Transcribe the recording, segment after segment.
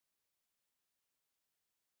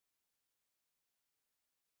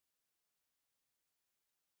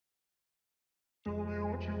I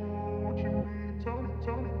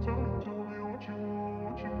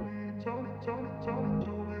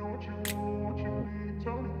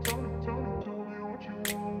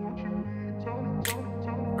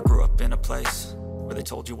grew up in a place where they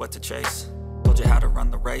told you what to chase, told you how to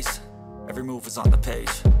run the race. Every move was on the page,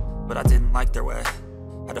 but I didn't like their way.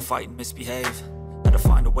 Had to fight and misbehave, had to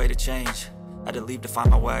find a way to change, had to leave to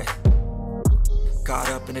find my way. Caught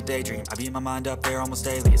up in a daydream, I beat my mind up there almost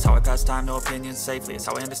daily. It's how I pass time, no opinions safely. It's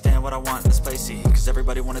how I understand what I want in this place, see. Cause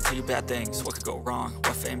everybody wanna tell you bad things, what could go wrong,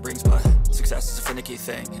 what fame brings. But success is a finicky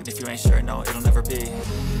thing, and if you ain't sure, no, it'll never be.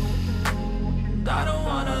 I don't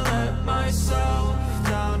wanna let myself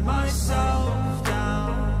down, myself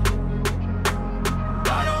down.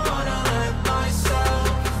 I don't wanna let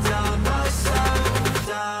myself down, myself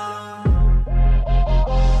down.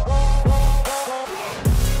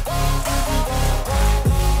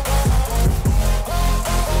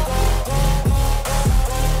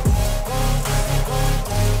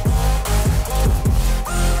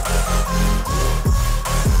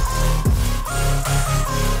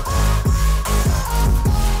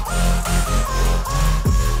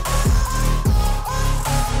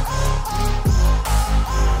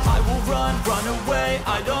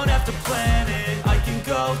 I don't have to plan it, I can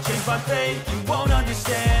go change my fate. You won't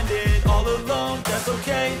understand it, all alone, that's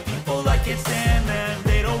okay. People I can't stand them,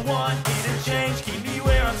 they don't want me to change. Keep me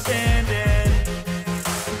where I'm standing,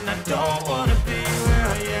 and I don't wanna be where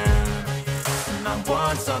I am. And I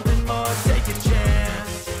want something more, take a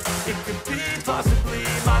chance. It could be possibly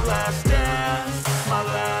my last dance, my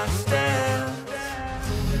last dance.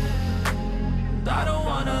 I don't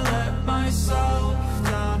wanna let myself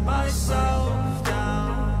down, myself.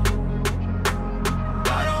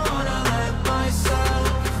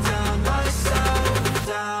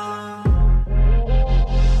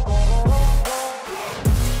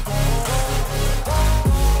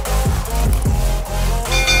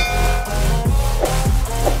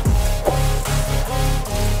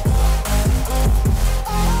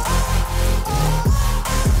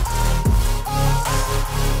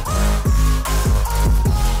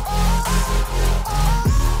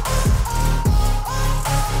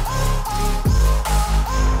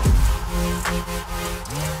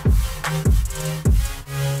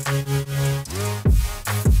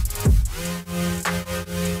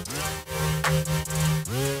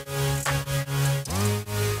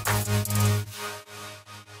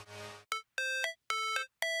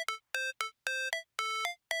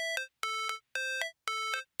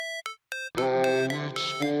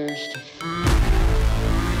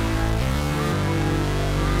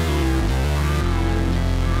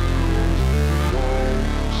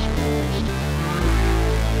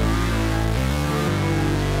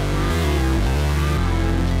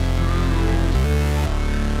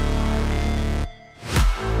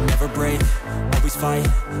 Fight,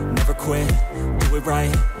 never quit, do it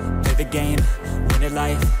right, play the game, win it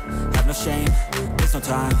life, have no shame, there's no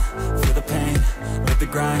time, feel the pain, live the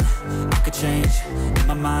grind, I could change, in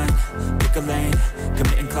my mind, pick a lane,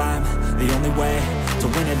 commit and climb, the only way to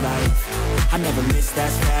win it life. I never miss,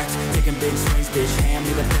 that's fact, taking big swings, bitch, hand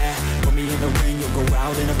me the bat, put me in the ring, you'll go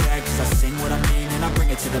out in a bag, cause I sing what I mean and I bring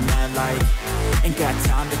it to the mad light. Ain't got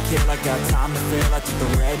time to kill, I got time to feel, I took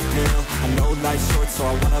the red pill, I know life's short so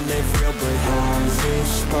I wanna live real, but how's it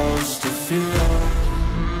supposed to feel?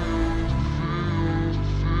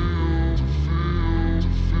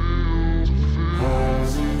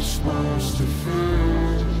 How's it supposed to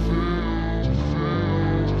feel?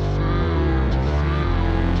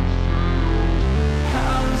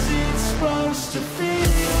 How's it supposed to feel?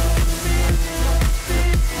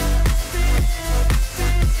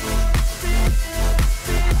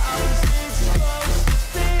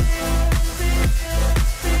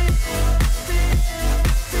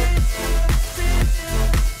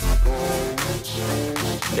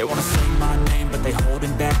 They wanna say my name, but they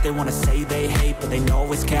holding back. They wanna say they hate, but they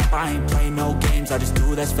know it's cap. I ain't play no games, I just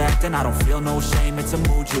do that's fact. And I don't feel no shame, it's a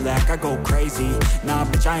mood you lack. I go crazy, nah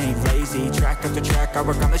bitch I ain't lazy. Track after track, I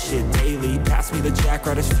work on the shit daily. Pass me the jack,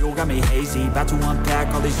 right as fuel, got me hazy. About to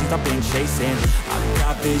unpack all these things I've been chasing. I've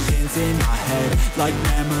got visions in my head, like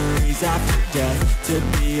memories after death. To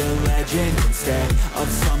be a legend instead of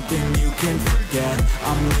something you can forget.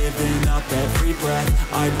 I'm living up every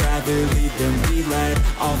breath, I'd rather lead than be led.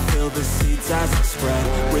 I'll fill the seats as I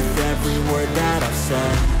spread with every word that I've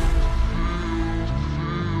said.